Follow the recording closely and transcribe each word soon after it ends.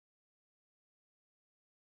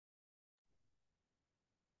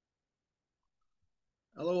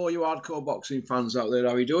Hello, all you hardcore boxing fans out there.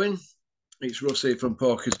 How are you doing? It's Russ here from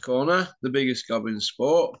Porky's Corner, the biggest gob in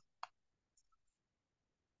sport.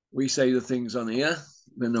 We say the things on here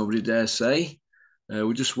that nobody dares say.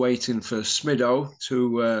 We're just waiting for Smido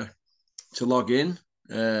to log in.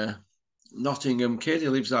 Nottingham kid. He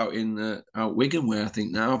lives out in out Wigan way, I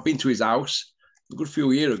think now. I've been to his house a good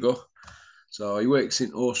few years ago. So he works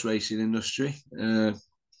in horse racing industry.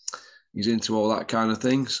 He's into all that kind of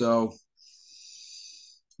thing. So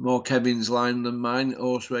more Kevin's line than mine,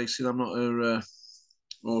 horse racing. I'm not a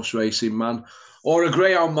horse racing man or a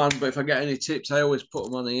greyhound man, but if I get any tips, I always put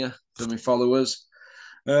them on here for my followers.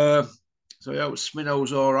 So yeah,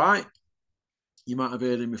 Smido's all right. You might have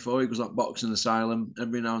heard him before. He goes up Boxing Asylum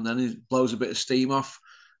every now and then. He blows a bit of steam off.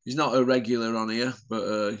 He's not a regular on here,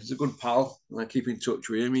 but he's a good pal, and I keep in touch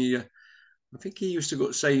with him. I think he used to go to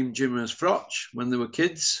the same gym as Froch when they were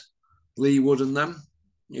kids, Lee Wood and them.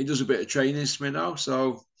 He does a bit of training, Smido,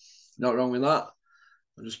 so not wrong with that.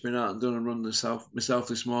 I've just been out and done a run myself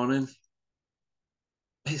this morning.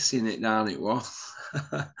 Pissing it down it was.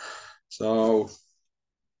 So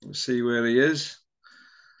let's see where he is.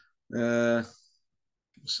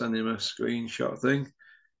 Send him a screenshot thing.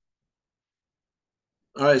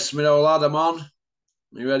 All right, Smido lad, I'm on. Are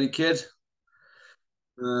you ready, kid?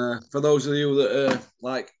 For those of you that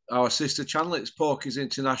like our sister channel, it's Porky's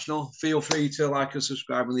International. Feel free to like and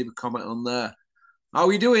subscribe and leave a comment on there. How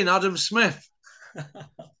are you doing, Adam Smith?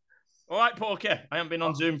 All right, Porky. I haven't been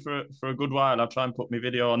on Zoom for a good while. I'll try and put my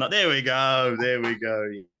video on that. There we go. There we go.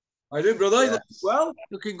 How you doing, brother? Yes. Well,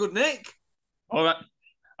 looking good, Nick. All right.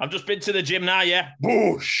 I've just been to the gym now, yeah.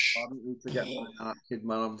 Boosh. I don't need to get that kid,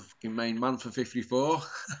 man. I'm the fucking main man for 54.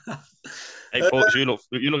 Hey, Porky, you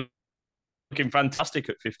look looking fantastic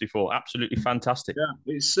at 54. Absolutely fantastic.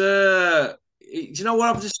 Yeah, it's do you know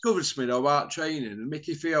what I've discovered, Smido, about training? And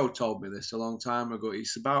Mickey Theo told me this a long time ago.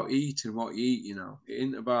 It's about eating what you eat, you know. It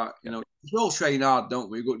ain't about, you know, we all train hard, don't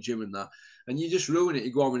we? We go to gym and that. And you just ruin it.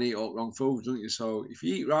 You go home and eat all wrong foods, don't you? So if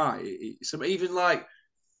you eat right, it's even like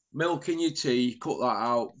milk in your tea, cut that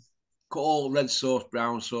out, cut all red sauce,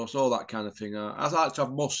 brown sauce, all that kind of thing out. I like to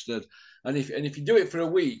have mustard. And if you do it for a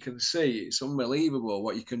week and see, it's unbelievable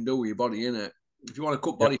what you can do with your body, innit? If you want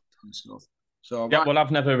to cut body and stuff. So yeah, well,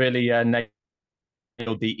 I've never really nailed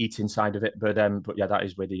the eating side of it, but yeah, that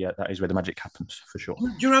is where the magic happens for sure. Do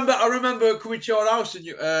you remember? I remember coming to your house and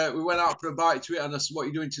we went out for a bite to it, and I said, "What are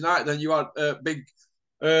you doing tonight?" Then you had big.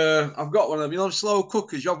 I've got one of them, you know, slow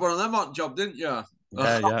cookers. You had one of them on job, didn't you?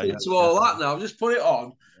 Yeah. Into all that now. Just put it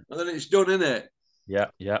on, and then it's done, innit? Yeah.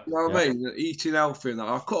 You know what I mean? Eating healthy and that.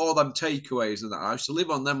 I cut all them takeaways and that. I used to live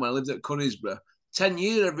on them when I lived at Cunnisborough. 10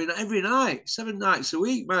 years every night, 7 nights a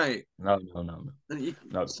week, mate. No. And you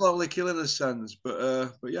slowly killing the sense.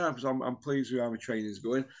 But yeah, I'm pleased with how my training's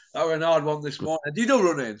going. That was an hard one this morning. Do you do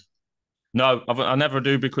running? No, I never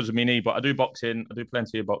do because of my knee, but I do boxing. I do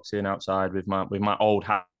plenty of boxing outside with my old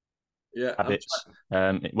habits.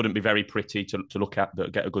 It wouldn't be very pretty to look at,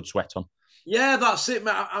 but get a good sweat on. Yeah, that's it,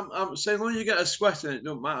 mate. I'm saying when you get a sweat in, it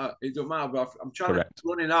don't matter. It don't matter. But I'm trying to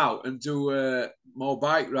running out and do more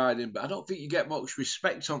bike riding, but I don't think you get much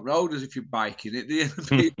respect on road as if you're biking it. Do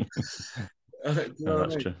you? No,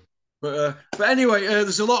 that's true. But anyway,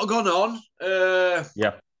 there's a lot gone on.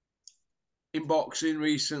 Yeah. In boxing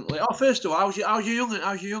recently. Oh, first of all, how's your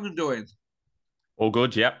young'un doing? All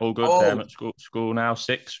good, yeah, all good. Oh. At school now,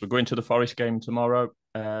 6. We're going to the Forest game tomorrow.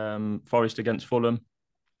 Forest against Fulham.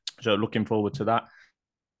 So looking forward to that.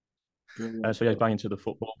 So yeah, buying into the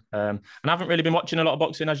football. And I haven't really been watching a lot of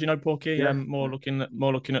boxing, as you know, Porky. Yeah. More looking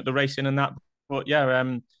at the racing and that. But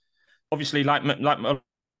yeah, obviously, like a lot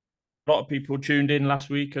of people tuned in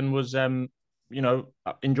last week and was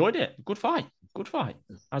enjoyed it. Good fight,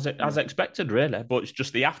 as expected, really. But it's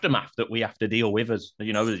just the aftermath that we have to deal with, as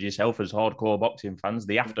you know, as yourself, as hardcore boxing fans.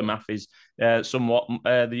 The aftermath is somewhat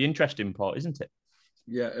the interesting part, isn't it?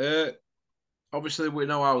 Yeah. Obviously, we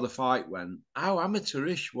know how the fight went. How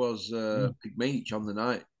amateurish was Big Meech on the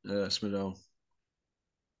night, Smido?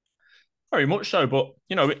 Very much so, but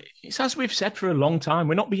you know, it's as we've said for a long time.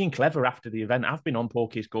 We're not being clever after the event. I've been on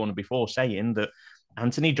Porky's Corner before saying that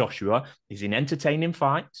Anthony Joshua is in entertaining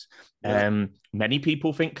fights. Yeah. Many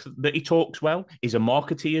people think that he talks well. He's a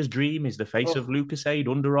marketeer's dream. He's the face of Lucozade,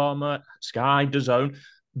 Under Armour, Sky, DAZN,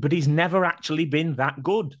 but he's never actually been that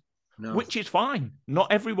good. No. Which is fine.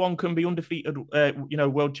 Not everyone can be undefeated,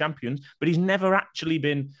 world champions, but he's never actually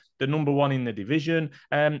been the number one in the division,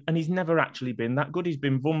 and he's never actually been that good. He's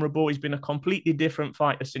been vulnerable. He's been a completely different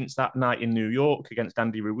fighter since that night in New York against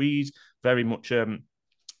Andy Ruiz. Very much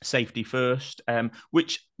safety first,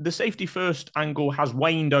 which the safety first angle has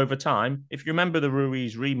waned over time. If you remember the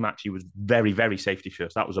Ruiz rematch, he was very, very safety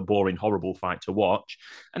first. That was a boring, horrible fight to watch.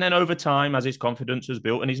 And then over time, as his confidence has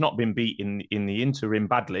built, and he's not been beat in the interim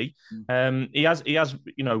badly, he has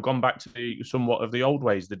gone back to somewhat of the old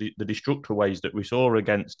ways, the destructive ways that we saw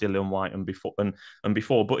against Dillian Whyte and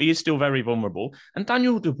before. But he is still very vulnerable. And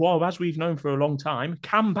Daniel Dubois, as we've known for a long time,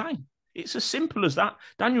 can bang. It's as simple as that.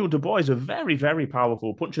 Daniel Dubois is a very, very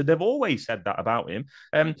powerful puncher. They've always said that about him.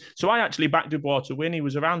 So I actually backed Dubois to win. He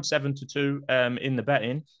was around 7-2 in the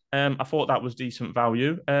betting. I thought that was decent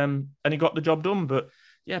value, and he got the job done. But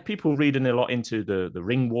yeah, people reading a lot into the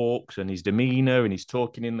ring walks and his demeanour and he's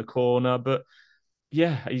talking in the corner. But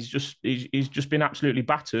yeah, he's just been absolutely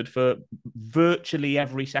battered for virtually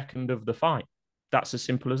every second of the fight. That's as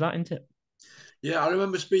simple as that, isn't it? Yeah, I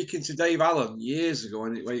remember speaking to Dave Allen years ago,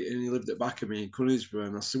 and he lived at back of me in Conisbrough,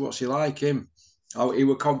 and I said, "What's he like him?" He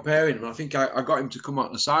were comparing him. I think I got him to come out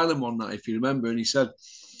of asylum one night, if you remember, and he said,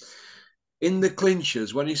 in the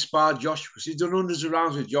clinches, when he sparred Joshua, because he'd done hundreds of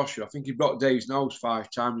rounds with Joshua, I think he broke Dave's nose 5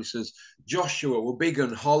 times. He says, Joshua were big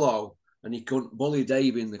and hollow, and he couldn't bully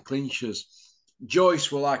Dave in the clinches.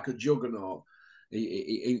 Joyce were like a juggernaut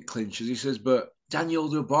in clinches. He says, but Daniel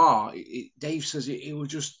Dubois, Dave says he was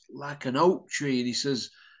just like an oak tree. And he says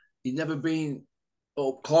he'd never been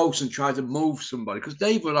up close and tried to move somebody. Because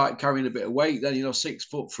Dave was like carrying a bit of weight then,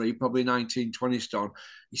 6'3", probably 19, 20 stone.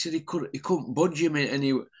 He said he couldn't budge him in, and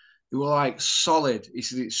he were like solid. He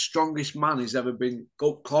said it's the strongest man he's ever been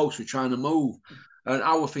up close with trying to move. And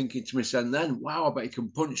I was thinking to myself then, wow, I bet he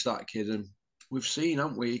can punch that kid. And we've seen,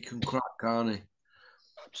 haven't we? He can crack, can't he?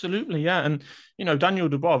 Absolutely, yeah. And Daniel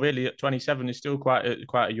Dubois really at 27 is still quite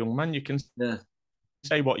a young man. You can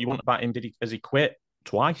say what you want about him. Has he quit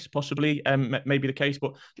twice? Possibly, maybe the case,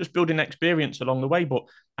 but just building experience along the way. But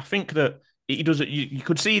I think that he does it. You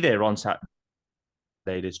could see there on Saturday.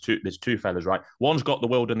 There's two fellas, right? One's got the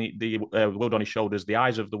world on the world on his shoulders, the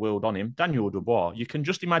eyes of the world on him. Daniel Dubois. You can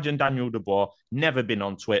just imagine Daniel Dubois, never been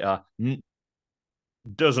on Twitter,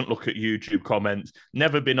 doesn't look at YouTube comments,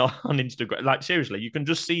 never been on Instagram. Like seriously, you can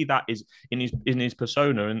just see that is in his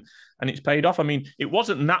persona, and it's paid off. I mean, it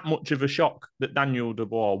wasn't that much of a shock that Daniel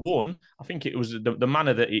Dubois won. I think it was the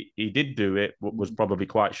manner that he did do it was probably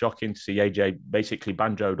quite shocking to see AJ basically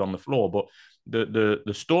banjoed on the floor. But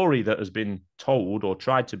the story that has been told or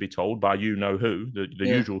tried to be told by the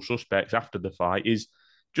usual suspects after the fight is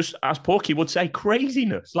just, as Porky would say,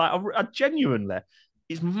 craziness. Like I genuinely.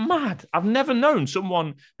 It's mad. I've never known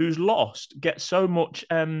someone who's lost get so much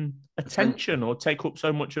attention or take up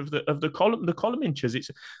so much of the column inches.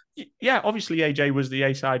 It's obviously AJ was the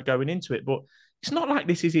A side going into it, but it's not like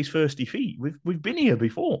this is his first defeat. We've been here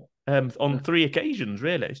before on 3 occasions.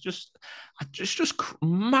 Really, it's just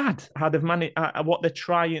mad how they've managed what they're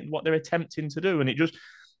trying, what they're attempting to do, and it just.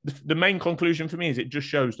 The main conclusion for me is it just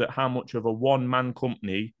shows that how much of a one-man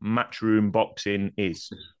company Matchroom Boxing is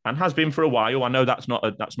and has been for a while. I know that's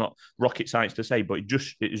not rocket science to say, but it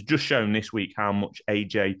has just shown this week how much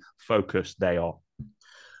AJ focused they are.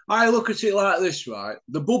 I look at it like this, right?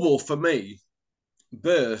 The bubble for me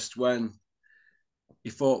burst when he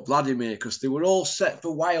fought Vladimir, because they were all set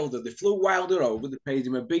for Wilder. They flew Wilder over, they paid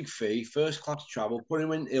him a big fee, first class travel, put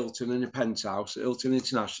him in Hilton in a penthouse at Hilton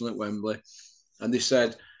International at Wembley, and they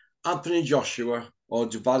said, Anthony Joshua or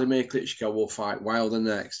Vladimir Klitschko will fight Wilder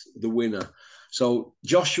next, the winner. So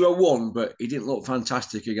Joshua won, but he didn't look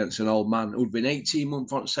fantastic against an old man who'd been 18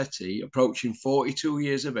 months on settee, approaching 42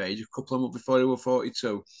 years of age, a couple of months before he was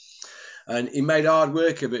 42. And he made hard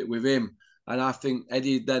work of it with him. And I think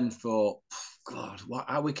Eddie then thought, God,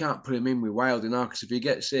 we can't put him in with Wilder now, because if he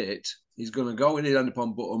gets it, he's going to go and he'd end up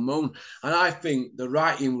on button moon. And I think the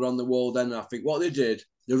writing were on the wall then. I think what they did,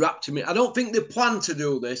 they wrapped him in. I don't think they planned to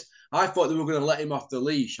do this. I thought they were going to let him off the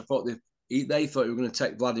leash. I thought they thought they were going to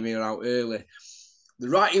take Vladimir out early. The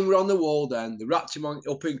writing were on the wall then. They wrapped him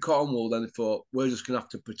up in cotton wool. Then they thought, we're just going to have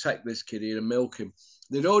to protect this kid here and milk him.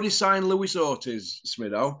 They'd already signed Luis Ortiz,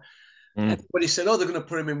 Smitho. Everybody said, they're going to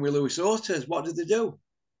put him in with Luis Ortiz. What did they do?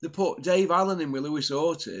 They put Dave Allen in with Luis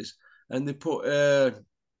Ortiz, and they put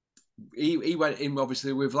he went in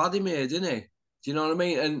obviously with Vladimir, didn't he? Do you know what I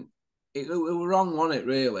mean? And it was wrong, wasn't it,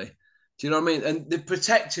 really? Do you know what I mean? And they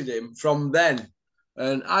protected him from then.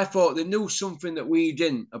 And I thought they knew something that we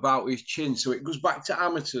didn't about his chin. So it goes back to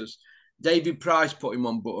amateurs. David Price put him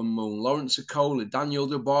on button moon. Lawrence Okolie, Daniel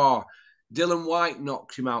Dubois, Dillian Whyte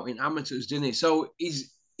knocked him out in amateurs, didn't he? So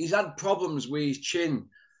he's had problems with his chin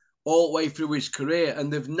all the way through his career.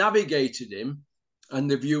 And they've navigated him, and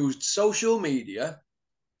they've used social media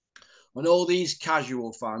and all these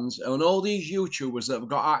casual fans and all these YouTubers that have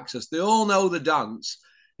got access. They all know the dance.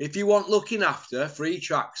 If you want looking after, free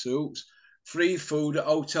tracksuits, free food at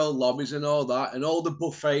hotel lobbies and all that, and all the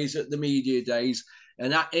buffets at the media days.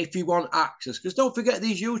 And if you want access, because don't forget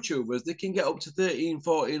these YouTubers, they can get up to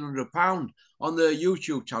 £1,400 on their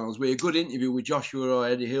YouTube channels with a good interview with Joshua or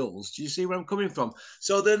Eddie Hills. Do you see where I'm coming from?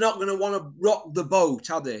 So they're not going to want to rock the boat,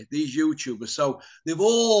 are they, these YouTubers? So they've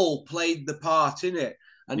all played the part in it.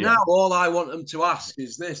 And now all I want them to ask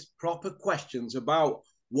is this, proper questions about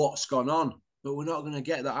what's gone on. But we're not going to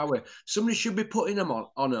get that, are we? Somebody should be putting them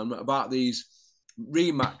on them about these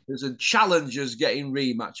rematches and challengers getting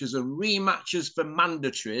rematches and rematches for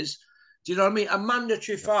mandatories. Do you know what I mean? A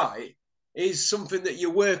mandatory fight is something that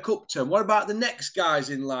you work up to. And what about the next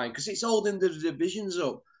guys in line? Because it's holding the divisions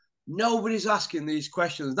up. Nobody's asking these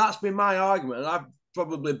questions. That's been my argument, and I've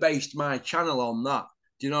probably based my channel on that.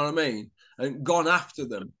 Do you know what I mean? And gone after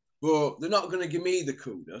them. But they're not going to give me the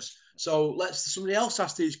kudos. So let somebody else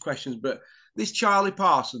ask these questions. But this Charlie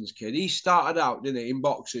Parsons kid, he started out, didn't he, in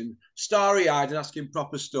boxing, starry-eyed and asking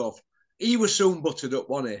proper stuff. He was soon buttered up,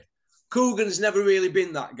 wasn't he? Coogan's never really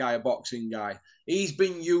been that guy, a boxing guy. He's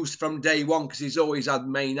been used from day one because he's always had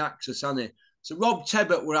main access, hasn't he? So Rob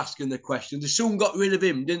Tebbett were asking the questions. They soon got rid of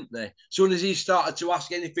him, didn't they? As soon as he started to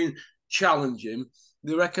ask anything, challenge him,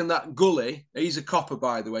 they reckon that Gully, he's a copper,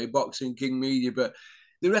 by the way, Boxing King Media, but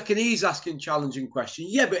they reckon he's asking challenging questions.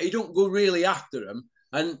 Yeah, but he don't go really after him.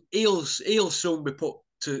 And he'll soon be put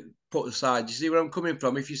aside. You see where I'm coming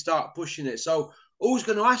from? If you start pushing it. So who's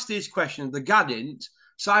going to ask these questions? The Gad didn't.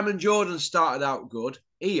 Simon Jordan started out good.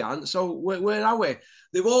 He hadn't. So where are we?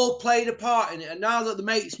 They've all played a part in it. And now that the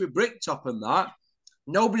mates with Bricktop and that,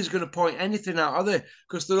 nobody's going to point anything out, are they?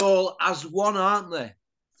 Because they're all as one, aren't they?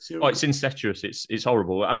 Oh, it's incestuous. It's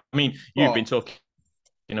horrible. I mean, you've been talking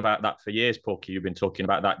about that for years, Porky. You've been talking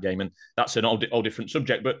about that game, and that's an all different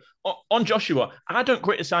subject. But on Joshua, I don't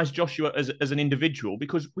criticize Joshua as an individual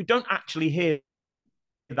because we don't actually hear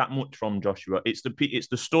that much from Joshua. It's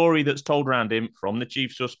the story that's told around him from the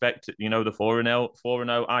chief suspect, the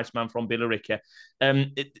 4-0 Iceman from Billericay.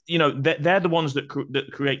 They're the ones that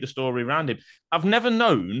create the story around him. I've never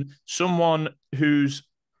known someone whose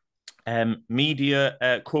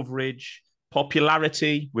media coverage,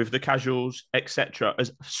 popularity with the casuals, etc.,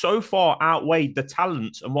 has so far outweighed the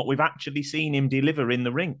talents and what we've actually seen him deliver in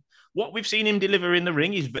the ring. What we've seen him deliver in the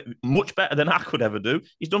ring is much better than I could ever do.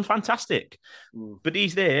 He's done fantastic. But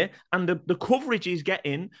he's there, and the coverage he's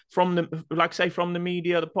getting from from the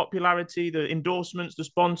media, the popularity, the endorsements, the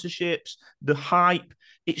sponsorships, the hype,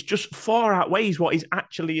 it's just far outweighs what he's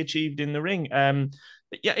actually achieved in the ring. I'm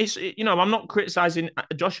not criticizing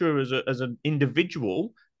Joshua as an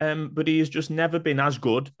individual, but he has just never been as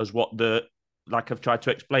good as I've tried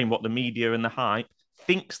to explain, what the media and the hype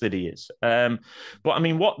thinks that he is. But I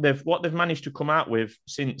mean, what they've managed to come out with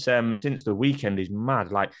since the weekend is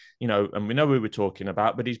mad. And we know who we're talking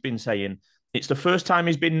about, but he's been saying it's the first time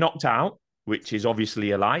he's been knocked out, which is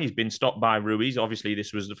obviously a lie. He's been stopped by Ruiz. Obviously,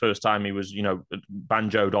 this was the first time he was,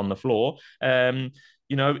 banjoed on the floor.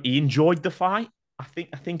 He enjoyed the fight. I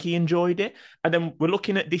think he enjoyed it. And then we're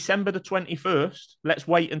looking at December the 21st. Let's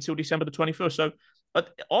wait until December the 21st. So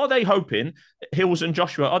are they hoping, Hills and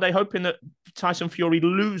Joshua, are they hoping that Tyson Fury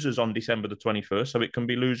loses on December the 21st so it can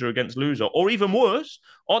be loser against loser? Or even worse,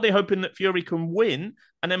 are they hoping that Fury can win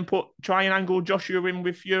and then try and angle Joshua in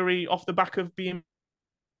with Fury off the back of being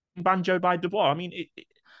banjoed by Dubois? I mean,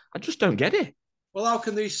 I just don't get it. Well, how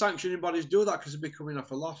can these sanctioning bodies do that? Because they'd be coming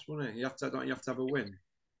off a loss, wouldn't it? You have to have a win.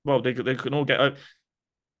 Well, they can all get...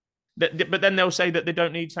 But then they'll say that they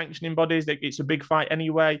don't need sanctioning bodies. It's a big fight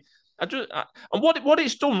anyway. And what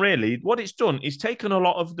it's done is taken a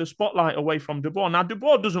lot of the spotlight away from Dubois. Now,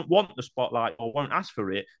 Dubois doesn't want the spotlight or won't ask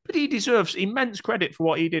for it, but he deserves immense credit for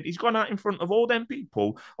what he did. He's gone out in front of all them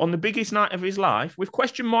people on the biggest night of his life with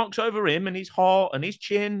question marks over him and his heart and his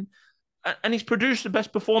chin, and he's produced the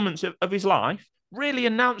best performance of his life, really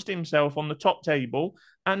announced himself on the top table,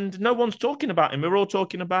 and no one's talking about him. We're all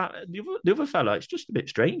talking about the other fella. It's just a bit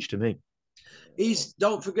strange to me.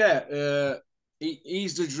 Don't forget,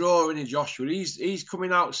 he's the draw in Joshua. He's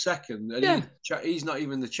coming out second, and he's not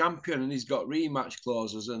even the champion, and he's got rematch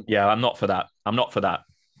clauses. And I'm not for that. You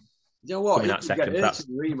know what? Coming out second, that's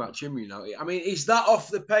rematch him. I mean, he's that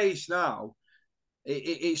off the pace now.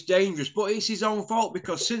 It's dangerous, but it's his own fault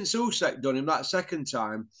because since Usyk done him that second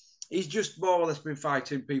time, he's just more or less been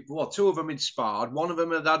fighting people. Well, two of them had sparred. One of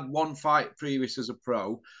them had one fight previous as a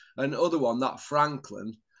pro, and the other one, that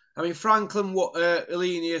Franklin. I mean, Franklin,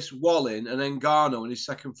 Elenius, Wallin, and Ngannou in his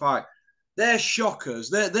second fight. They're shockers.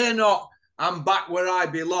 They're not, I'm back where I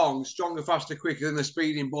belong, stronger, faster, quicker than a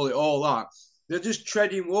speeding bullet, all that. They're just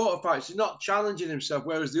treading water fights. He's not challenging himself,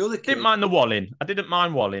 whereas the other kid... Didn't mind the walling. I didn't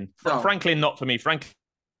mind walling. No. Franklin, not for me. Franklin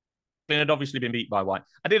had obviously been beat by White.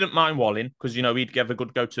 I didn't mind walling because, you know, he'd give a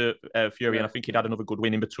good go to Fury, and I think he'd had another good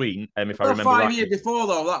win in between, if I remember right. 5 years before,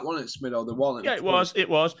 though, that one at Smido, the walling. Yeah, it was.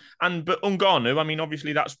 But Ngannou, I mean,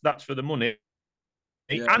 obviously that's for the money.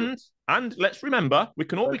 Yeah. And let's remember, we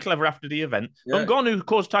can all be clever after the event. Yeah. Ngannou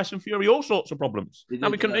caused Tyson Fury all sorts of problems. Now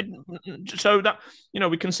we can, so that, you know,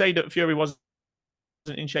 we can say that Fury wasn't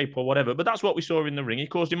in shape or whatever, but that's what we saw in the ring. He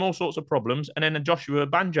caused him all sorts of problems, and then Joshua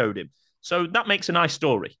banjoed him. So that makes a nice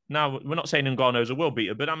story. Now, we're not saying Ngannou's a world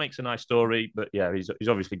beater, but that makes a nice story. But yeah, he's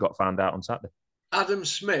obviously got found out on Saturday. Adam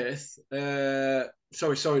Smith,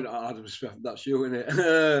 sorry, not Adam Smith, that's you, isn't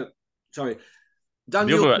it? Sorry.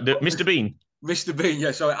 Daniel, Mr. Bean. Mr. Bean,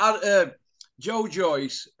 yeah, sorry. Joe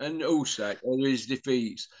Joyce and Usyk are his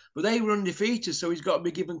defeats, but they were undefeated, so he's got to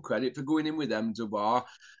be given credit for going in with them, Dubois.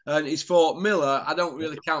 And he's fought Miller. I don't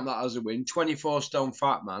really count that as a win. 24-stone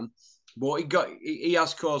fat man, but he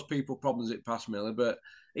has caused people problems at past Miller, but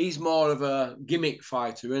he's more of a gimmick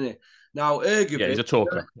fighter, isn't he? Now, Ergovic, he's a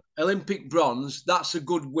talker. Olympic bronze, that's a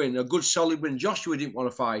good win, a good solid win. Joshua didn't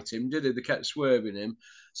want to fight him, did he? They kept swerving him.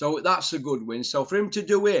 So that's a good win. So for him to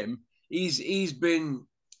do him, he's been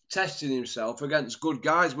testing himself against good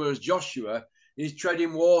guys, whereas Joshua is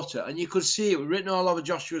treading water. And you could see it written all over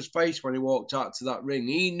Joshua's face when he walked out to that ring.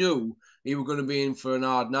 He knew he was going to be in for an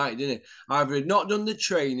hard night, didn't he? Either he'd not done the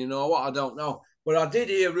training or what, I don't know. But I did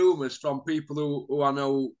hear rumours from people who I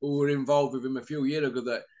know who were involved with him a few years ago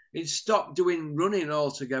that he'd stopped doing running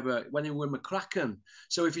altogether when he was McCracken.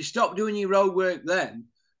 So if you stop doing your road work then...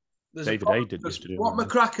 David A did used to do what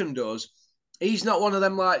McCracken does, he's not one of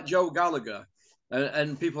them like Joe Gallagher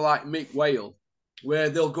and people like Mick Whale, where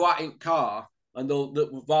they'll go out in car and they'll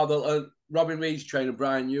Robin Reed's trainer,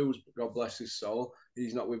 Brian Hughes, God bless his soul,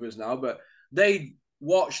 he's not with us now, but they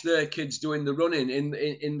watch their kids doing the running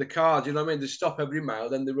in the car. Do you know what I mean? They stop every mile,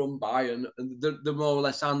 then they run by, and they're more or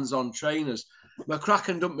less hands-on trainers.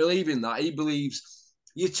 McCracken don't believe in that. He believes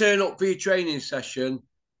you turn up for your training session.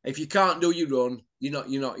 If you can't do your run, you're not.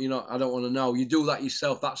 I don't want to know. You do that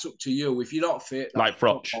yourself. That's up to you. If you're not fit, like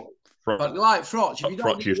Froch. But like Froch, if you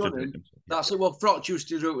don't Froch used running, to do it. that's what Froch used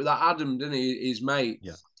to do it with that Adam, didn't he? His mate.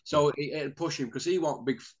 Yeah. So it'd push him because he wasn't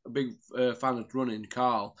a big fan of running,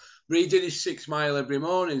 Carl. But he did his 6 mile every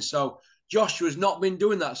morning. So Joshua's not been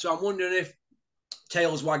doing that. So I'm wondering if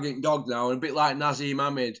tail's wagging dog now, and a bit like Nazim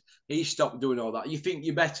Ahmed, he stopped doing all that. You think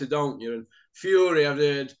you better, don't you? And Fury, I've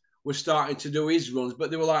heard, was starting to do his runs, but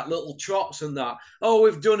they were like little trots and that. Oh,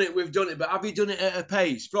 we've done it. But have you done it at a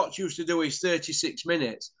pace? Froch used to do his 36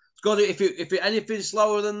 minutes. It's got it. If it anything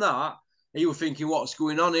slower than that, he was thinking, what's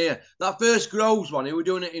going on here? That first Groves one, he was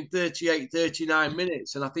doing it in 38, 39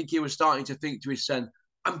 minutes. And I think he was starting to think to himself,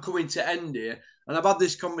 I'm coming to end here. And I've had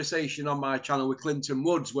this conversation on my channel with Clinton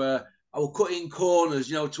Woods where I will cut in corners,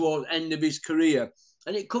 towards the end of his career.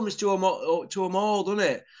 And it comes to them all, doesn't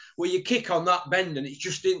it? Where you kick on that bend and it's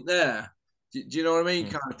just in there. Do you know what I mean?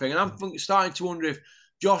 Kind of thing. And I'm starting to wonder if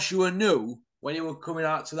Joshua knew when he was coming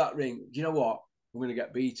out to that ring, do you know what? I'm going to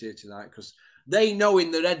get beat here tonight, because they know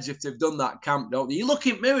in their heads if they've done that camp, don't they? You look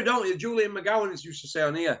in the mirror, don't you? Julian McGowan used to say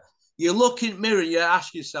on here, you look in the mirror, you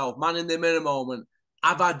ask yourself, man in the mirror moment,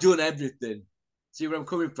 have I done everything? See where I'm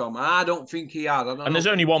coming from? I don't think he had. And there's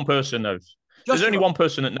only one person knows. Joshua. There's only one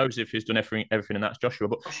person that knows if he's done everything, and that's Joshua.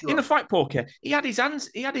 But in the fight, Porky, he had his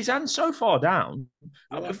hands so far down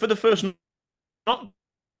for the first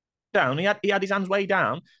knockdown. He had his hands way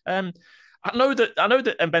down. I know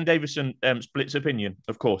that Ben Davison splits opinion.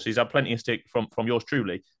 Of course, he's had plenty of stick from yours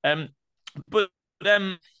truly. But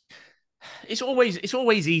it's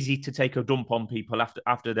always easy to take a dump on people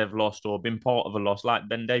after they've lost or been part of a loss, like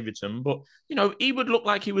Ben Davidson. But he would look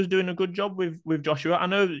like he was doing a good job with Joshua. I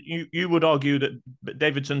know you would argue that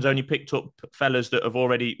Davidson's only picked up fellas that have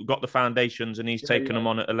already got the foundations, and he's taken them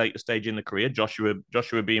on at a later stage in the career. Joshua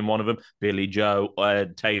being one of them, Billy Joe,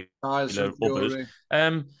 Taylor, others.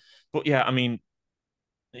 But yeah, I mean,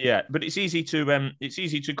 yeah, but it's easy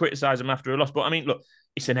to criticize them after a loss. But I mean, look,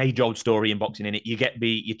 it's an age-old story in boxing, innit? You get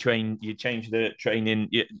beat, you train, you change the training,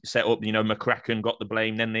 you set up. McCracken got the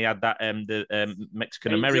blame. Then they had that the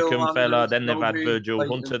Mexican American fella. Then they've had Virgil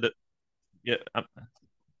Hunter.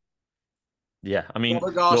 I mean,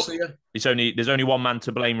 look, there's only one man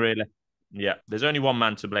to blame, really. Yeah, there's only one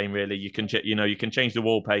man to blame, really. You can change the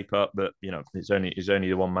wallpaper, but it's only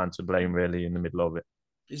the one man to blame, really, in the middle of it.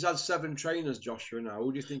 He's had 7 trainers, Joshua. Now,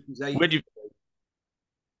 who do you think he's 8?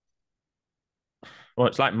 Well,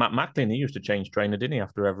 it's like Matt Macklin. He used to change trainer, didn't he,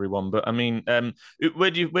 after everyone? But I mean, where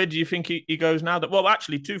do you think he goes now? Well,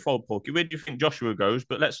 actually, twofold, Porky. Where do you think Joshua goes?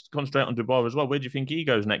 But let's concentrate on Dubois as well. Where do you think he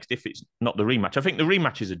goes next if it's not the rematch? I think the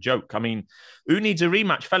rematch is a joke. I mean, who needs a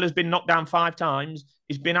rematch? Fella's been knocked down 5 times.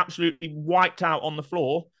 He's been absolutely wiped out on the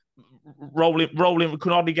floor, rolling.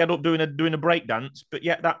 Could hardly get up doing a breakdance. But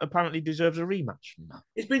yet that apparently deserves a rematch.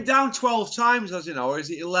 He's been down 12 times, has he now, or is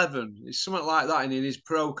it 11? It's something like that in his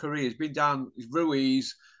pro career. He's been down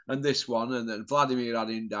Ruiz and this one, and then Vladimir had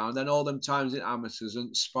him down, then all them times in amateurs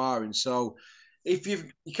and sparring. So if you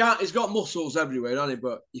can't, he's got muscles everywhere, hasn't he?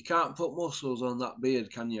 But you can't put muscles on that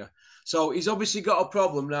beard, can you? So he's obviously got a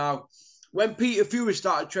problem now. When Peter Fury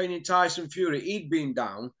started training Tyson Fury, he'd been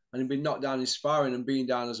down and he'd been knocked down in sparring and been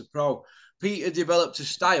down as a pro. Peter developed a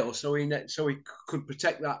style so he could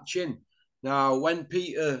protect that chin. Now, when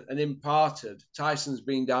Peter and him parted, Tyson's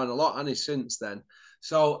been down a lot, and he since then.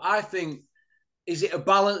 So I think, is it a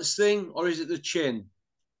balance thing or is it the chin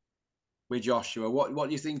with Joshua? What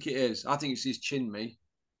do you think it is? I think it's his chin, me.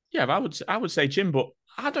 Yeah, I would say chin, but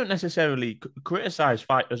I don't necessarily criticize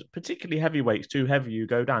fighters, particularly heavyweights. Too heavy, you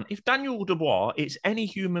go down. If Daniel Dubois, it's any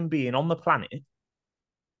human being on the planet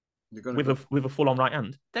with a full-on right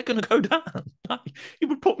hand, they're going to go down. It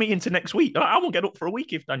would put me into next week. I won't get up for a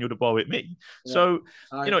week if Daniel Dubois hit me. Yeah. So,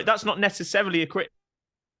 that's not necessarily a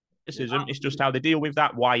criticism. It's just how they deal with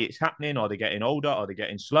that, why it's happening. Are they getting older? Are they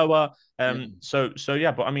getting slower? So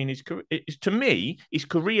yeah, but I mean, to me, his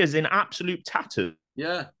career's in absolute tatters.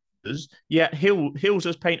 Yeah. Yeah, Hills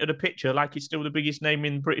has painted a picture like he's still the biggest name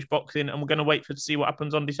in British boxing, and we're going to wait to see what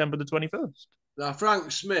happens on December the 21st. Now,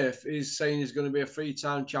 Frank Smith is saying he's going to be a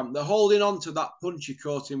 3-time champ. They're holding on to that punch he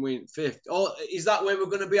caught him in 5th. Or is that where we're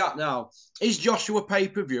going to be at now? Is Joshua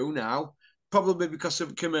pay-per-view now? Probably because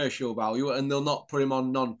of commercial value, and they'll not put him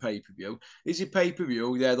on non-pay-per-view. Is he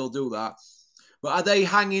pay-per-view? Yeah, they'll do that. But are they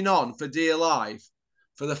hanging on for dear life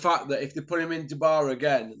for the fact that if they put him into bar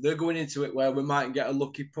again, they're going into it where we might get a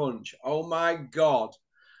lucky punch? Oh, my God.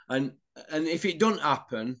 And if it doesn't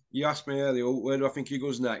happen, you asked me earlier, where do I think he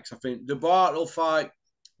goes next? I think Dubois will fight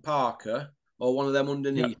Parker or one of them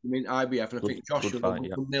underneath. Yep. I mean, IBF, and I think Joshua will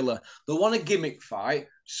go for Miller. They'll want a gimmick fight.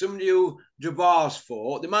 Somebody who Dubois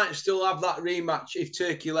fought. They might still have that rematch if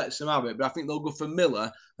Turkey lets them have it, but I think they'll go for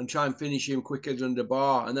Miller and try and finish him quicker than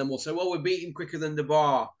Dubois. And then we'll say, well, we're beating quicker than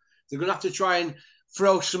Dubois. They're going to have to try and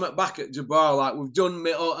throw something back at Dubois like we've done,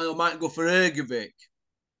 or I might go for Ergovic.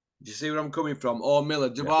 Do you see where I'm coming from? Or Miller,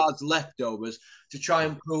 Dubois' leftovers to try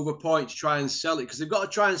and prove a point, to try and sell it, because they've got to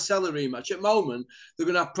try and sell a rematch. At the moment, they're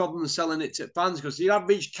going to have problems selling it to fans, because the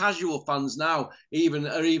average casual fans now are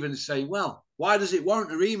even saying, well, why does it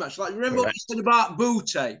warrant a rematch? Like, remember what you said about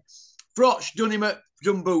Bute? Froch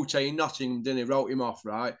done Bute in Nottingham, didn't he? Wrote him off,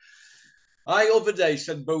 right? I other day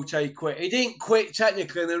said Bute quit. He didn't quit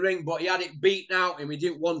technically in the ring, but he had it beaten out him. He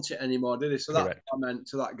didn't want it anymore, did he? So that's what I meant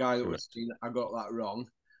to that guy that was saying I got that wrong.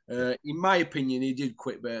 In my opinion, he did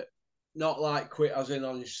quit, but not like quit as in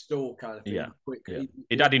on his stool kind of thing. Yeah.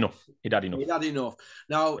 He'd had enough. He'd had enough.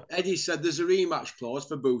 Now, Eddie said there's a rematch clause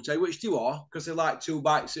for Bute, which they are, because they like 2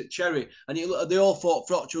 bites at Cherry. And they all thought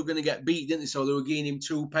Froch were going to get beat, didn't they? So they were giving him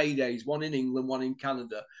 2 paydays, one in England, one in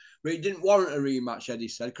Canada. But it didn't warrant a rematch, Eddie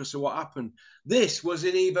said, because of what happened. This was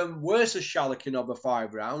an even worse shallacking of a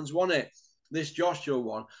 5 rounds, wasn't it? This Joshua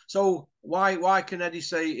one. So why can Eddie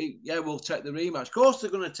say, yeah, we'll take the rematch? Of course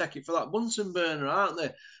they're going to take it for that Bunsen burner, aren't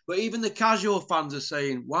they? But even the casual fans are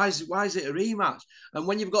saying, why is it a rematch? And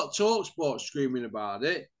when you've got TalkSport screaming about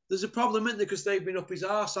it, there's a problem, isn't there? Because they've been up his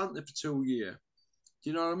arse, haven't they, for 2 years? Do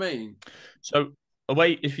you know what I mean? So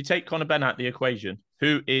if you take Conor Benn out the equation,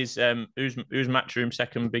 who's Matchroom's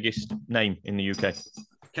second biggest name in the UK?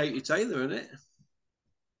 Katie Taylor, isn't it?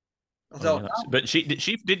 I don't know. But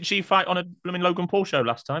didn't she fight on a blooming Logan Paul show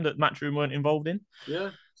last time that Matchroom weren't involved in? Yeah.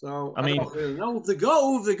 So I don't really know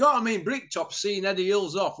who they got. I mean, Bricktop's seen Eddie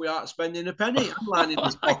Hills off without spending a penny. I'm lining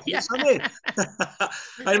his pockets, hasn't he?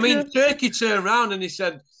 I mean, Turkey turned around and he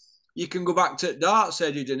said, "You can go back to darts,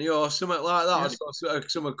 Eddie, didn't you?" Or something like that. Yeah.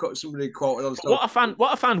 Somebody quoted on.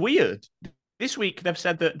 What I found weird. This week, they've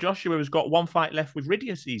said that Joshua has got 1 fight left with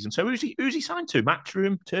Riddia season. So who's he signed to?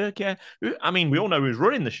 Matchroom, Turkey? I mean, we all know who's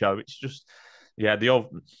running the show. It's just, the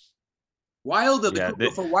old... Wilder. They could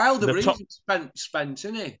go for Wilder, but he's spent,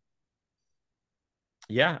 isn't he?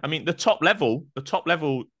 Yeah, I mean, the top level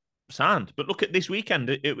signed. But look at this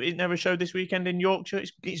weekend. It never showed this weekend in Yorkshire.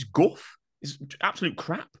 It's guff. It's absolute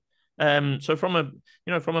crap. So from a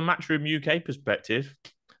Matchroom UK perspective,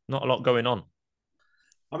 not a lot going on.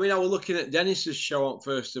 I mean, I was looking at Dennis's show on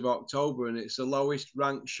 1st of October, and it's the lowest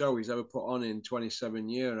ranked show he's ever put on in 27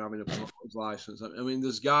 years, having a promoter's license. I mean,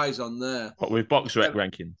 there's guys on there. What, with BoxRec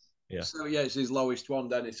ranking? Yeah. So, yeah, it's his lowest one,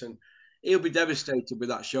 Dennis, and he'll be devastated with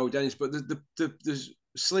that show, Dennis. But there's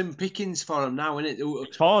slim pickings for him now, isn't it?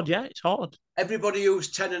 It's hard, yeah, it's hard. Everybody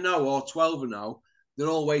who's 10-0 or 12-0, they're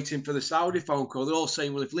all waiting for the Saudi phone call. They're all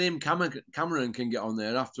saying, well, if Liam Cameron can get on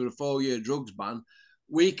there after a 4-year drugs ban,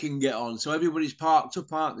 we can get on. So everybody's parked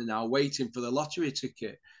up, aren't they now, waiting for the lottery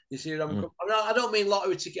ticket? You see what I don't mean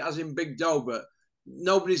lottery ticket as in big dough, but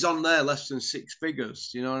nobody's on there less than 6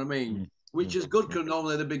 figures. You know what I mean? Which is good because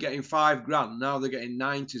normally they'd be getting $5,000. Now they're getting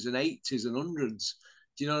 90s and 80s and 100s.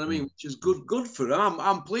 Do you know what I mean? Which is good for them.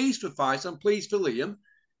 I'm pleased for Fight. I'm pleased for Liam.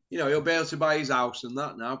 You know, he'll be able to buy his house and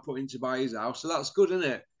that now, put him to buy his house. So that's good, isn't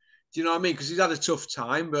it? Do you know what I mean? Because he's had a tough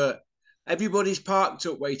time, but everybody's parked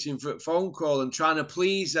up waiting for a phone call and trying to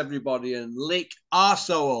please everybody and lick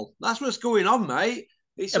arsehole. That's what's going on, mate.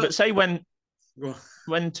 But say when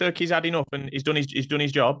Turkey's had enough and he's done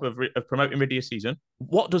his job of promoting Ridley season,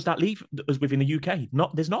 what does that leave us with in the UK?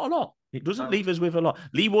 There's not a lot. It doesn't leave us with a lot.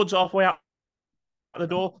 Lee Wood's halfway out the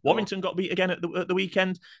door. Warrington got beat again at the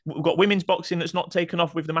weekend. We've got women's boxing that's not taken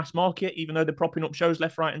off with the mass market, even though they're propping up shows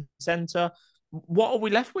left, right, and centre. What are we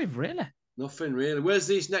left with, really? Nothing really. Where's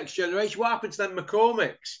these next generation? What happened to them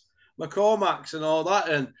McCormacks and all that?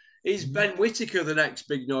 And is Ben Whittaker the next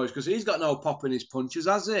big noise? Because he's got no pop in his punches,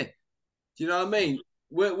 has he? Do you know what I mean?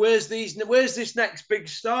 Where's this next big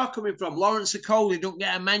star coming from? Lawrence Okoli don't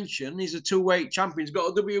get a mention. He's a 2-weight champion. He's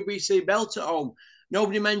got a WBC belt at home.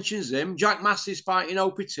 Nobody mentions him. Jack Massey's fighting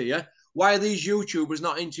Opitia. Why are these YouTubers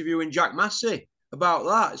not interviewing Jack Massey about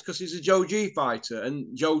that? It's because he's a Joe G fighter,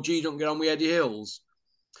 and Joe G don't get on with Eddie Hills.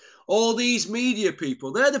 All these media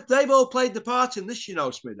people, they've all played the part in this, you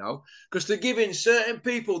know, Smido, because they're giving certain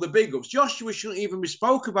people the big ups. Joshua shouldn't even be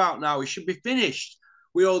spoke about now. He should be finished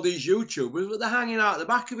with all these YouTubers, but they're hanging out the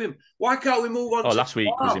back of him. Why can't we move on? Last week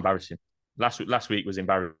was embarrassing. Last week was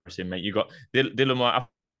embarrassing, mate. You got Dylan White.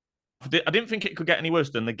 I didn't think it could get any worse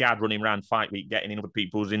than the Gad running around Fight Week, getting in other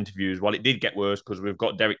people's interviews. Well, it did get worse because we've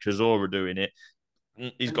got Derek Chisora doing it.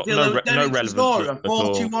 He's got no relevance Chisora,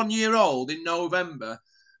 41-year-old in November,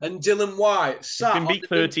 and Dylan White he's been beat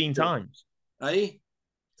 13 times. Eh?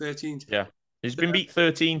 13 times. Yeah. He's been beat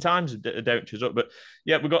 13 times, Derek Chisora. But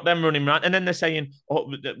yeah, we've got them running around. And then they're saying,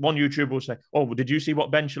 one YouTuber will say, did you see what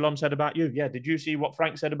Ben Shalom said about you? Yeah. Did you see what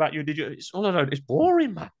Frank said about you? Did you? It's all around. It's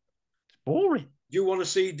boring, man. It's boring. Do you want to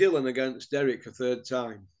see Dylan against Derek a third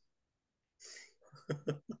time?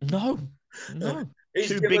 No.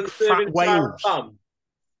 Two big fat whales.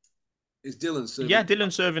 Is Dylan serving? Yeah,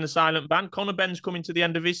 Dylan's serving a silent ban. Conor Benn's coming to the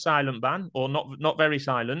end of his silent ban, or not very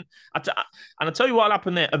silent. And I'll tell you what'll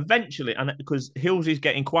happen there eventually, and because Hills is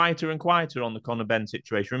getting quieter and quieter on the Conor Benn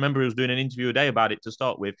situation. Remember, he was doing an interview a day about it to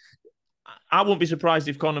start with. I won't be surprised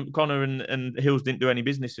if Conor and Hills didn't do any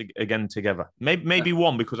business again together. Maybe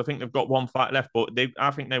one, because I think they've got one fight left, but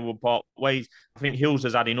I think they will part ways. I think Hills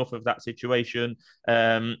has had enough of that situation.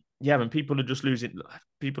 And people are just losing.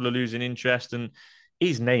 People are losing interest, and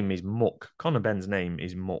his name is muck. Conor Benn's name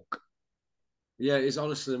is muck. Yeah, it's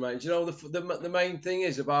honestly, mate. Do you know the main thing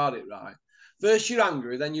is about it, right? First you're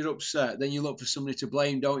angry, then you're upset, then you look for somebody to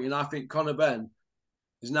blame, don't you? And I think Conor Benn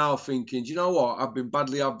is now thinking, do you know what? I've been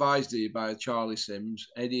badly advised here by Charlie Sims,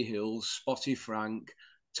 Eddie Hills, Spotty Frank,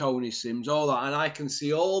 Tony Sims, all that. And I can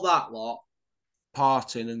see all that lot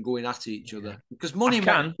parting and going at each other. Because money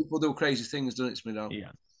makes people do crazy things, doesn't it, Smido? Yeah.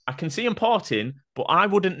 I can see them parting, but I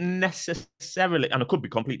wouldn't necessarily, and I could be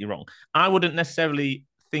completely wrong, I wouldn't necessarily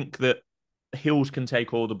think that Hills can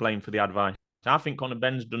take all the blame for the advice. I think Conor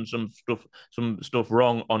Benn's done some stuff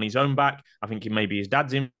wrong on his own back. I think maybe his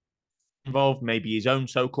dad's involved, maybe his own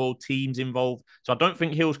so-called team's involved. So I don't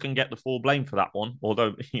think Hills can get the full blame for that one,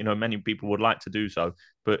 although, many people would like to do so.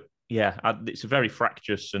 But yeah, it's a very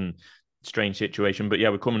fractious and strange situation. But yeah,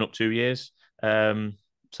 we're coming up 2 years.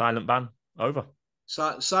 Silent ban, over.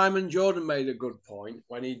 Simon Jordan made a good point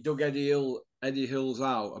when he dug Eddie Hills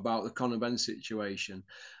out about the Conor Benn situation.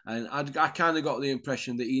 And I kind of got the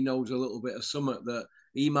impression that he knows a little bit of something that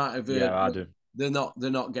he might have heard. Yeah, I do. They're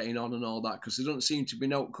not getting on and all that, because there doesn't seem to be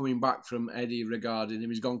no coming back from Eddie regarding him.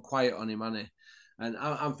 He's gone quiet on him, hasn't he? And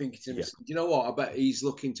I'm thinking to myself, you know what? I bet he's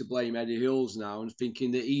looking to blame Eddie Hills now and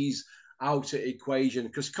thinking that he's out of equation,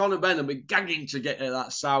 because Conor Benn will be gagging to get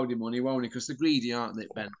that Saudi money, won't he? Because they're greedy, aren't they,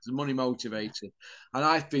 Ben? They're money motivated. And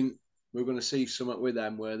I think we're going to see something with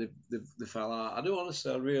them where they fell out. I do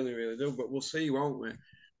honestly, I really, really do, but we'll see, won't we?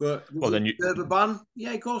 But then you deserve a ban?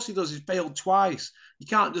 Yeah, of course he does. He's failed twice. You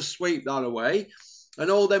can't just sweep that away.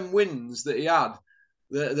 And all them wins that he had,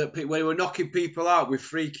 that when he were knocking people out with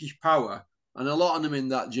freakish power, and a lot of them in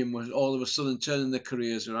that gym was all of a sudden turning their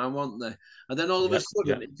careers around, weren't they? And then all of a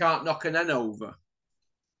sudden, he can't knock an N over.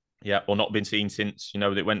 Yeah, or not been seen since.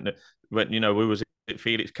 That went. Who was it?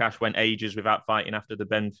 Felix Cash went ages without fighting after the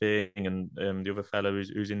Ben thing, and the other fellow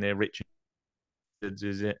who's in there, Richards,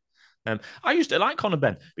 is it? I used to like Conor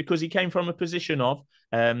Benn because he came from a position of,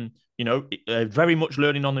 very much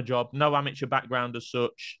learning on the job, no amateur background as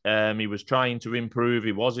such. He was trying to improve.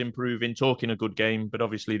 He was improving, talking a good game, but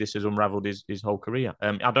obviously this has unravelled his whole career.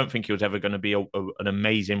 I don't think he was ever going to be an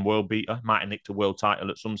amazing world beater. Might have nicked a world title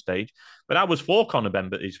at some stage, but I was for Conor Benn,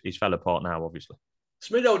 but he's fell apart now, obviously.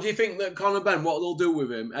 Smido, do you think that Conor Benn, what they'll do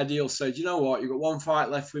with him, Eddie will say, do you know what, you've got one fight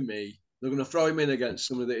left with me. They're going to throw him in against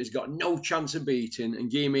somebody that he's got no chance of beating and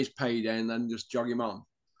give him his payday and then just jog him on.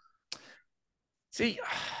 See,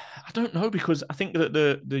 I don't know, because I think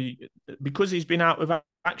that because he's been out of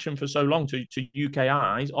action for so long to UK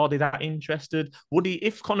eyes, are they that interested? Would he,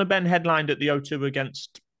 if Conor Benn headlined at the O2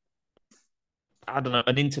 against, I don't know,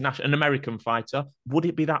 an American fighter, would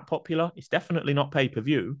it be that popular? It's definitely not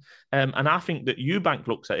pay-per-view. And I think that Eubank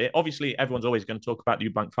looks at it. Obviously, everyone's always going to talk about the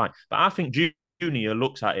Eubank fight, but I think Junior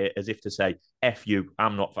looks at it as if to say, "F you,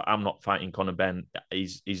 I'm not fighting Conor Benn."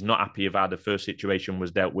 He's not happy of how the first situation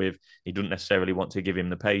was dealt with. He doesn't necessarily want to give him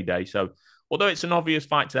the payday. So, although it's an obvious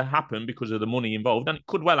fight to happen because of the money involved, and it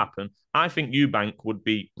could well happen, I think Eubank would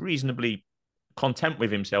be reasonably content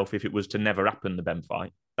with himself if it was to never happen, the Benn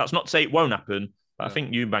fight. That's not to say it won't happen, but I think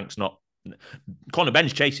Eubank's not. Conor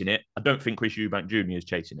Benn's chasing it. I don't think Chris Eubank Jr. is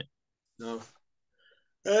chasing it. No.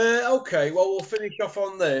 Okay, well, we'll finish off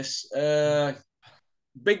on this.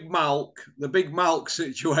 Big Malk, the Big Malk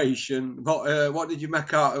situation. What did you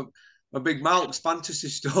make out of Big Malk's fantasy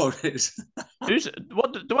stories?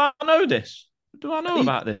 What do I know this? Do I know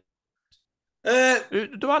about this?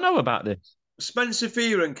 Do I know about this? Spencer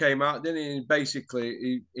Fearon came out, didn't he? Basically,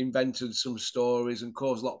 he invented some stories and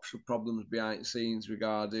caused lots of problems behind the scenes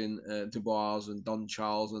regarding Dubois and Don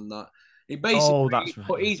Charles and that. He basically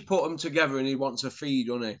he's put them together and he wants a feed,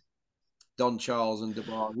 doesn't he? Don Charles and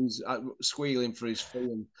Dubois. He's squealing for his fee,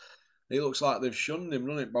 and it looks like they've shunned him,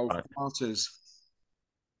 doesn't it? Both parties.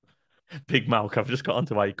 Big Malk. I've just got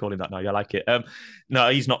onto why you call him that now. I like it. No,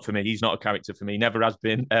 he's not for me. He's not a character for me. Never has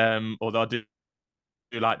been. Although I do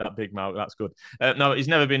like that Big Malk. That's good. No, he's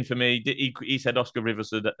never been for me. He said Oscar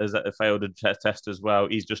Rivas has failed a test as well.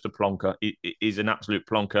 He's just a plonker. He's an absolute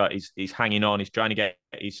plonker. He's hanging on. He's trying to get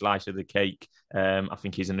his slice of the cake. I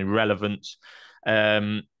think he's an irrelevance.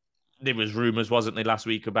 There was rumours, wasn't there, last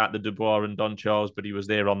week about the Dubois and Don Charles, but he was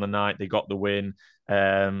there on the night. They got the win.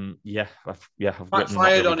 I've not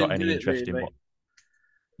really got any interest in what.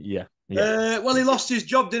 Yeah. Well, he lost his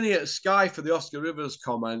job, didn't he, at Sky for the Oscar Rivas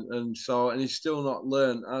comment, and he's still not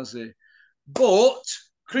learned, has he? But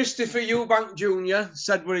Christopher Eubank Jr.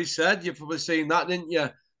 said what he said. You've probably seen that, didn't you?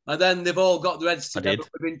 And then they've all got their heads together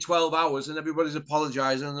within 12 hours and everybody's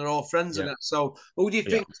apologising and they're all friends in it. So who do you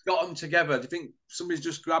think's got them together? Do you think somebody's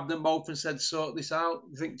just grabbed them both and said, sort this out? Do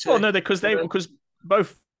you think? Well, no, because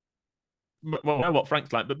both. Well, I know what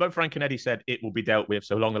Frank's like, but both Frank and Eddie said it will be dealt with,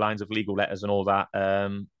 so along the lines of legal letters and all that.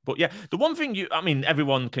 But yeah, the one thing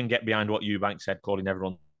everyone can get behind what Eubank said, calling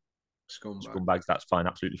everyone scumbags. That's fine,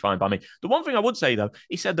 absolutely fine by me. The one thing I would say, though,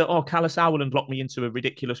 he said that, Kalle Sauerland locked me into a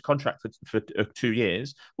ridiculous contract for 2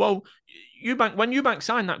 years. Well, when Eubank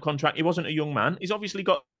signed that contract, he wasn't a young man. He's obviously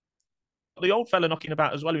got the old fella knocking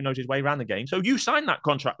about as well, who knows his way around the game. So you signed that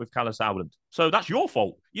contract with Kalle Sauerland. So that's your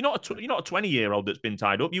fault. You're not a 20-year-old that's been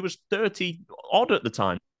tied up. You was 30 odd at the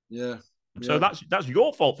time. Yeah. So that's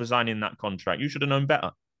your fault for signing that contract. You should have known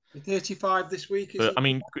better. You're 35 this week.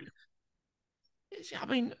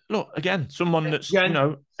 Look, again, someone that's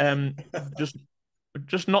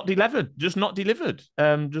just not delivered. He was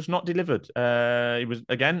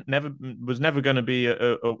never going to be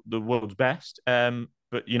the world's best.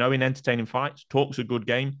 But in entertaining fights, talks a good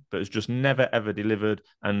game, but has just never ever delivered.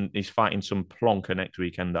 And he's fighting some plonker next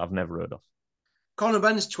weekend that I've never heard of. Conor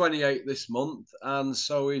Benn's 28 this month, and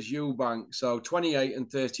so is Eubank. So 28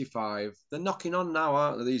 and 35. They're knocking on now,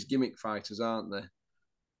 aren't they? These gimmick fighters, aren't they? Do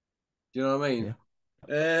you know what I mean?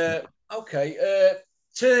 Yeah. Okay.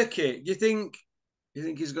 Turkey. Do you think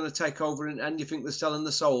he's going to take over? And do you think they're selling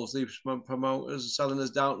the souls? These promoters are selling us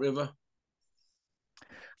down river.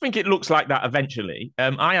 I think it looks like that eventually.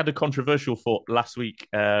 I had a controversial thought last week,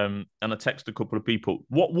 and I texted a couple of people.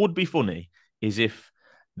 What would be funny is if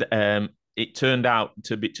Turkey turned out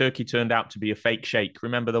to be a fake sheikh.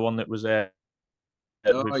 Remember the one that was with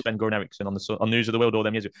Sven Goran Eriksson on News of the World all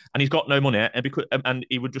them years ago, and he's got no money, and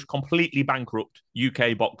he would just completely bankrupt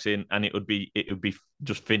UK boxing, and it would be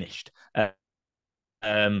just finished.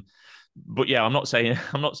 But yeah, I'm not saying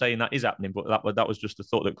that is happening, but that was just a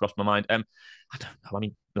thought that crossed my mind. I don't know. I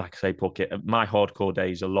mean, like I say, Puckett, my hardcore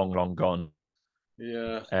days are long, long gone.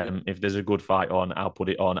 Yeah. If there's a good fight on, I'll put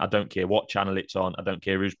it on. I don't care what channel it's on. I don't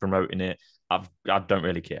care who's promoting it. I don't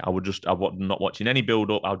really care. I'm not watching any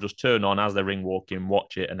build up. I'll just turn on as the ring walking,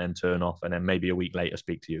 watch it, and then turn off, and then maybe a week later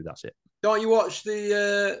speak to you. That's it. Don't you watch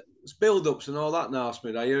the build ups and all that now,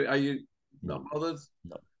 Smith? Are you not bothered?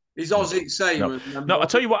 No. Is Aussie same? No, I'll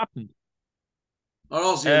tell you what happened. Or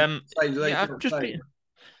Aussie same? Yeah,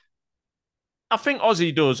 I think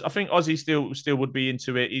Aussie does. I think Aussie still would be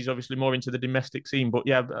into it. He's obviously more into the domestic scene. But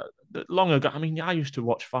yeah, long ago, I mean, I used to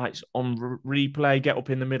watch fights on replay, get up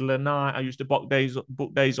in the middle of the night. I used to book days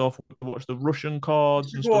off, watch the Russian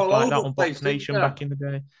cards and stuff like that on Box Nation back in the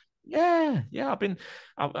day. Yeah,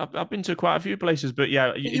 I've been to quite a few places, but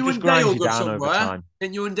yeah, it just grinds you down over time.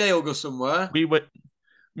 Didn't you and Dale go somewhere?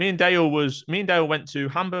 Me and Dale went to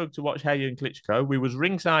Hamburg to watch Hay and Klitschko. We was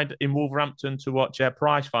ringside in Wolverhampton to watch a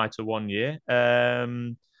prize fighter one year.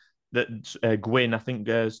 That Gwyn, I think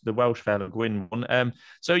the Welsh fella Gwyn won.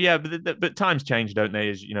 So yeah, but times change, don't they?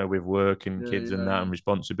 As you know, with work and kids and that and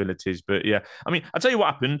responsibilities. But yeah, I mean, I'll tell you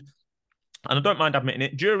what happened, and I don't mind admitting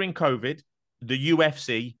it. During COVID, the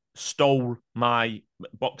UFC stole my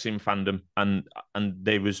boxing fandom, and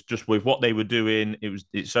they was just with what they were doing,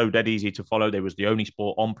 it's so dead easy to follow. They was the only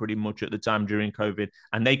sport on pretty much at the time during COVID,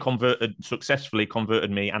 and they successfully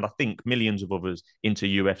converted me, and I think millions of others, into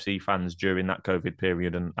UFC fans during that COVID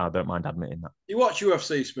period, and I don't mind admitting that. You watch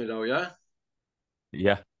UFC, Smido, yeah?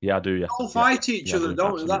 Yeah, I do. Yeah, they all fight each other,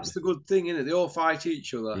 don't they? That's the good thing, isn't it? They all fight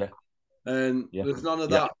each other. Yeah. And there's none of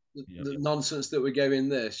that the nonsense that we gave in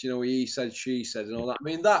this, he said, she said, and all that. I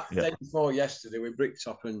mean, that day before yesterday with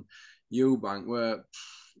Bricktop and Eubank were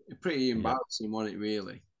pretty embarrassing, wasn't it,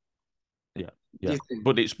 really? Yeah.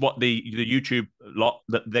 But it's what the YouTube lot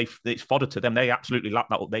that it's fodder to them. They absolutely lap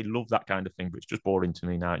that up. They love that kind of thing, but it's just boring to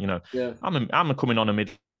me now. Yeah. I'm coming on a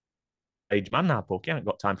mid-age man now, Porky. I ain't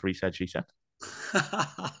got time for he said, she said.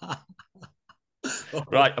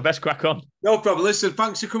 Right, I best crack on. No problem. Listen,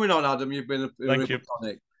 thanks for coming on, Adam. You've been Thank you.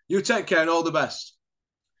 Tonic. You take care and all the best.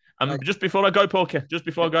 Just before I go, Porky,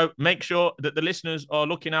 make sure that the listeners are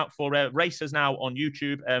looking out for Racers Now on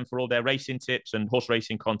YouTube and for all their racing tips and horse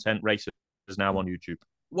racing content. Racers Now on YouTube.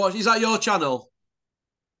 What is that? Your channel?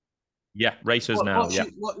 Yeah, Racers Now.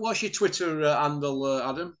 What's your Twitter handle,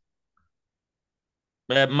 Adam?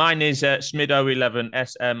 Mine is Smido11,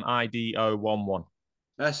 SMIDO11.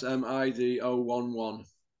 SMIDO11.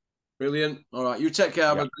 Brilliant. All right, you take care.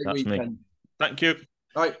 Have a great weekend. Me. Thank you.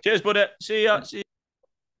 All right. Cheers, buddy. See ya.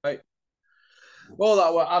 Right. Well,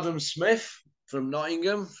 that was Adam Smith from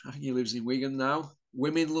Nottingham. I think he lives in Wigan now.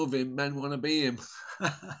 Women love him, men want to be him.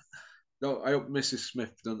 No, I hope Mrs.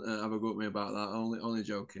 Smith don't have a go at me about that. Only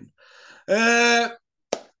joking.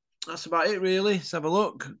 That's about it, really. Let's have a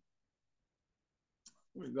look.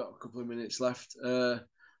 We've got a couple of minutes left.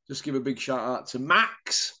 Just give a big shout out to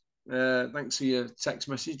Max. Thanks for your text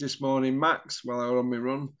message this morning, Max, while I was on my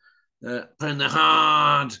run. Putting the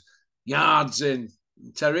hard yards in.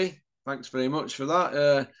 Terry, thanks very much for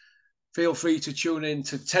that. Feel free to tune in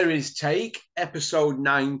to Terry's Take, episode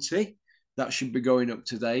 90. That should be going up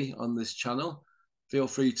today on this channel. Feel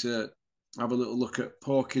free to have a little look at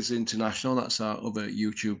Porky's International. That's our other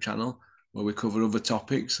YouTube channel where we cover other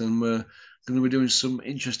topics, and we're going to be doing some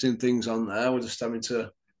interesting things on there. We're just having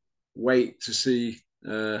to wait to see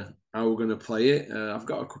how we're going to play it. I've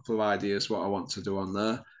got a couple of ideas what I want to do on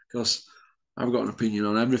there, because I've got an opinion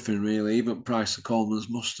on everything, really, even price of Coleman's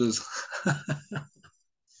mustard.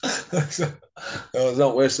 So, it's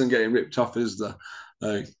not worse than getting ripped off, is there?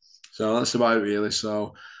 So that's about it, really.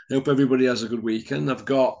 So I hope everybody has a good weekend. I've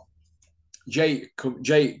got Jake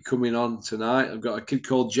coming on tonight. I've got a kid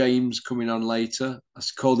called James coming on later. I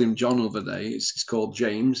called him John the other day. It's called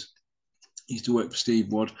James. He used to work for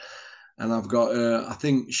Steve Wood. And I've got, I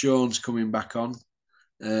think Sean's coming back on,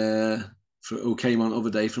 who came on the other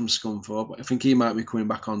day from Scunthorpe. I think he might be coming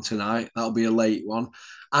back on tonight. That'll be a late one.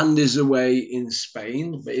 Andy's away in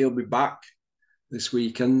Spain, but he'll be back this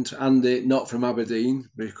weekend. Andy, not from Aberdeen,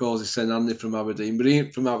 because he said Andy from Aberdeen, but he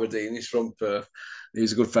ain't from Aberdeen. He's from Perth.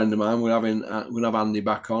 He's a good friend of mine. We're going to have Andy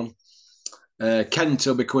back on. Kent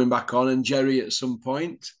will be coming back on, and Jerry at some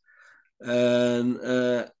point. And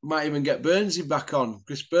might even get Burnsy back on.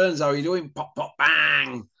 Chris Burns, how are you doing? Pop, pop,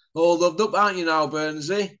 bang. All loved up, aren't you now,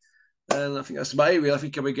 Burnsy? And I think that's about it, really. I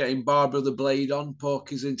think I'll be getting Barbara the Blade on,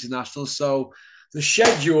 Porky's International. So the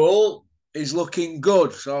schedule is looking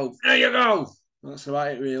good. So there you go. That's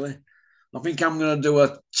about it, really. I think I'm going to do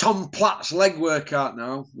a Tom Platts leg workout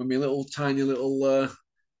now with my little tiny little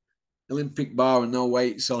Olympic bar and no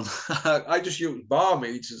weights on. I just use bar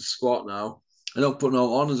meat to squat now. I don't put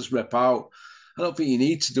no on. I just rep out. I don't think you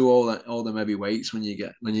need to do all them heavy weights when you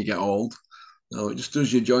get old. No, it just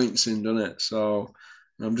does your joints in, doesn't it? So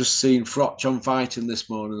I'm just seeing Frotch on fighting this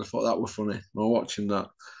morning. I thought that was funny. I was watching that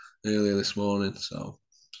earlier this morning. So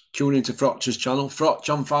tune into Frotch's channel, Frotch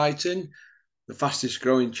on fighting, the fastest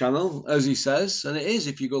growing channel, as he says. And it is,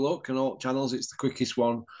 if you go look on all channels, it's the quickest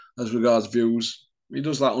one as regards views. He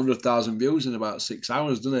does like 100,000 views in about 6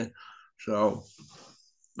 hours, doesn't he? So,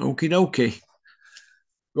 okie dokie.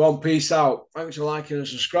 Go on, peace out. Thanks for liking and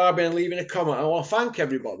subscribing and leaving a comment. I want to thank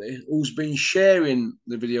everybody who's been sharing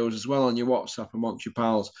the videos as well on your WhatsApp amongst your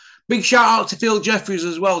pals. Big shout out to Phil Jeffries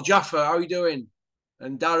as well. Jaffa, how are you doing?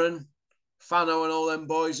 And Darren, Fano and all them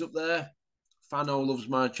boys up there. Fano loves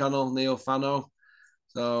my channel, Neil Fano.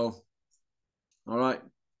 So, all right.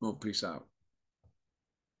 Well, peace out.